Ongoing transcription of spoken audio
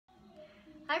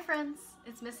Hi friends,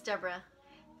 it's Miss Deborah,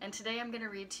 and today I'm going to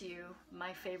read to you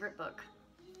my favorite book.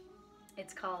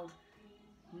 It's called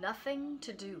Nothing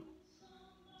to Do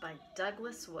by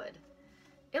Douglas Wood,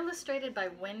 illustrated by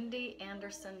Wendy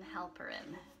Anderson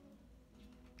Halperin.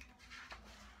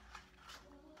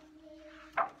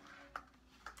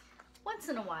 Once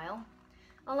in a while,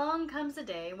 along comes a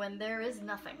day when there is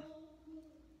nothing,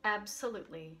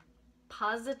 absolutely,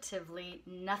 positively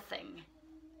nothing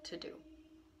to do.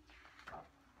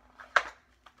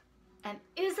 And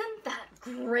isn't that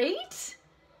great?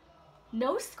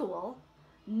 No school,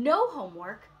 no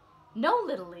homework, no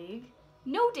Little League,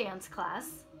 no dance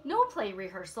class, no play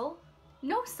rehearsal,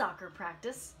 no soccer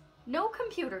practice, no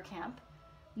computer camp,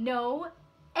 no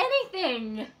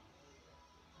anything.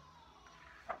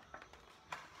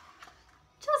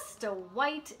 Just a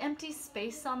white, empty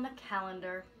space on the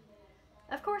calendar.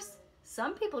 Of course,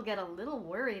 some people get a little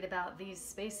worried about these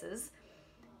spaces.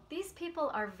 These people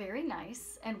are very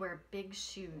nice and wear big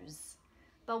shoes,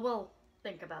 but we'll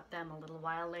think about them a little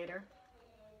while later.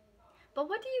 But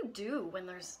what do you do when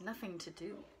there's nothing to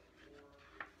do?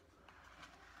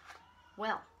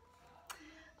 Well,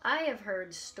 I have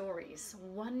heard stories,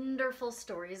 wonderful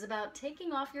stories about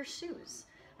taking off your shoes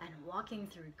and walking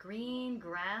through green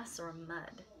grass or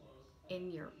mud in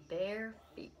your bare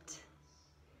feet.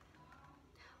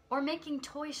 Or making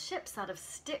toy ships out of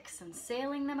sticks and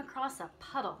sailing them across a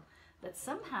puddle that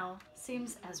somehow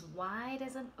seems as wide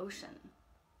as an ocean.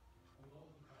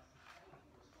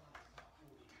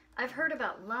 I've heard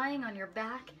about lying on your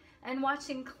back and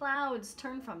watching clouds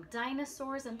turn from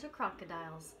dinosaurs into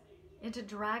crocodiles, into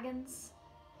dragons,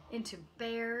 into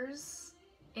bears,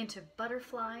 into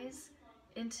butterflies,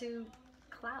 into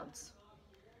clouds.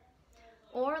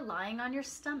 Or lying on your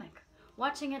stomach,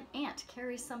 watching an ant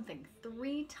carry something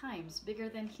 3 times bigger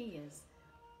than he is,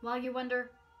 while you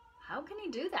wonder, how can he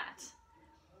do that?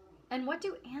 And what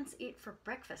do ants eat for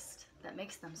breakfast that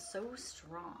makes them so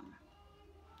strong?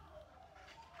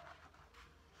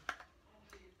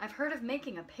 I've heard of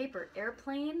making a paper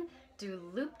airplane, do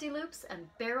loop-de-loops and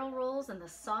barrel rolls in the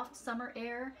soft summer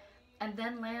air, and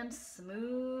then land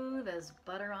smooth as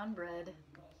butter on bread.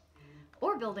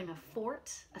 Or building a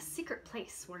fort, a secret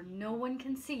place where no one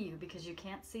can see you because you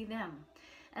can't see them,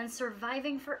 and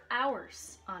surviving for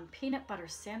hours on peanut butter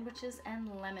sandwiches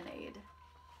and lemonade.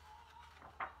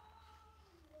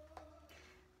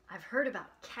 I've heard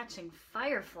about catching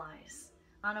fireflies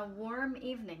on a warm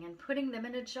evening and putting them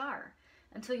in a jar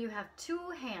until you have 2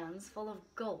 hands full of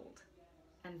gold,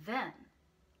 and then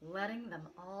letting them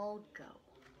all go.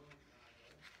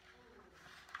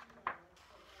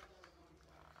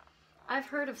 I've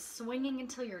heard of swinging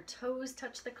until your toes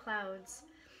touch the clouds,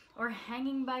 or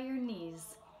hanging by your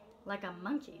knees like a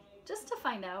monkey just to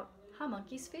find out how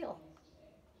monkeys feel.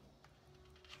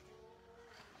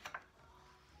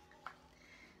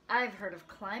 I've heard of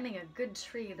climbing a good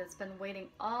tree that's been waiting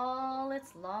all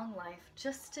its long life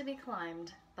just to be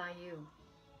climbed by you.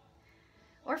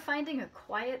 Or finding a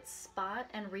quiet spot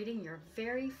and reading your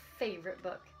very favorite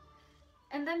book,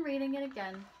 and then reading it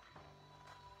again,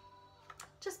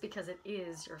 just because it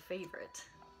is your favorite.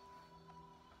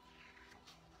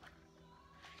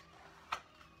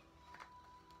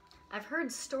 I've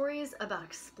heard stories about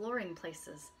exploring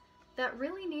places that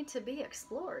really need to be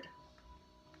explored.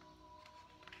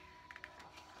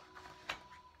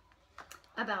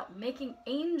 About making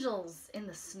angels in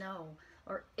the snow,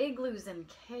 or igloos in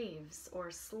caves,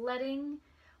 or sledding,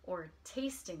 or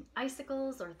tasting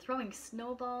icicles, or throwing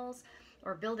snowballs,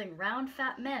 or building round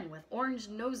fat men with orange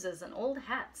noses and old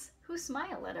hats who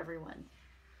smile at everyone.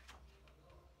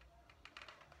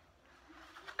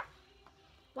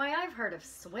 Why, I've heard of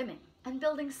swimming and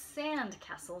building sand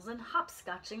castles and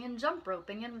hopscotching and jump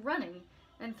roping and running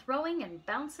and throwing and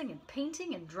bouncing and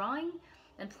painting and drawing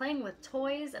and playing with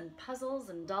toys and puzzles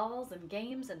and dolls and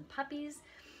games and puppies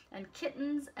and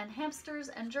kittens and hamsters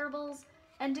and gerbils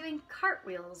and doing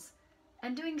cartwheels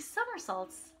and doing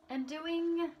somersaults and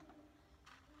doing,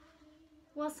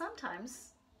 well,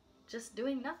 sometimes just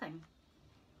doing nothing.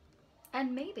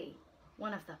 And maybe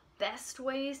one of the best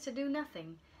ways to do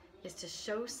nothing is to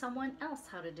show someone else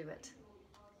how to do it.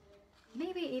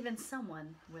 Maybe even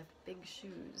someone with big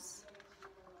shoes.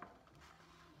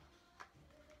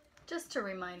 Just to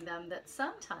remind them that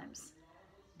sometimes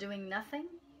doing nothing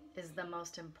is the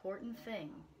most important thing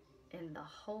in the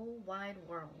whole wide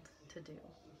world to do.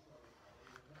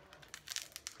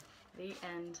 The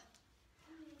end.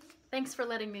 Thanks for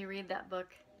letting me read that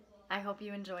book. I hope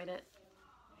you enjoyed it.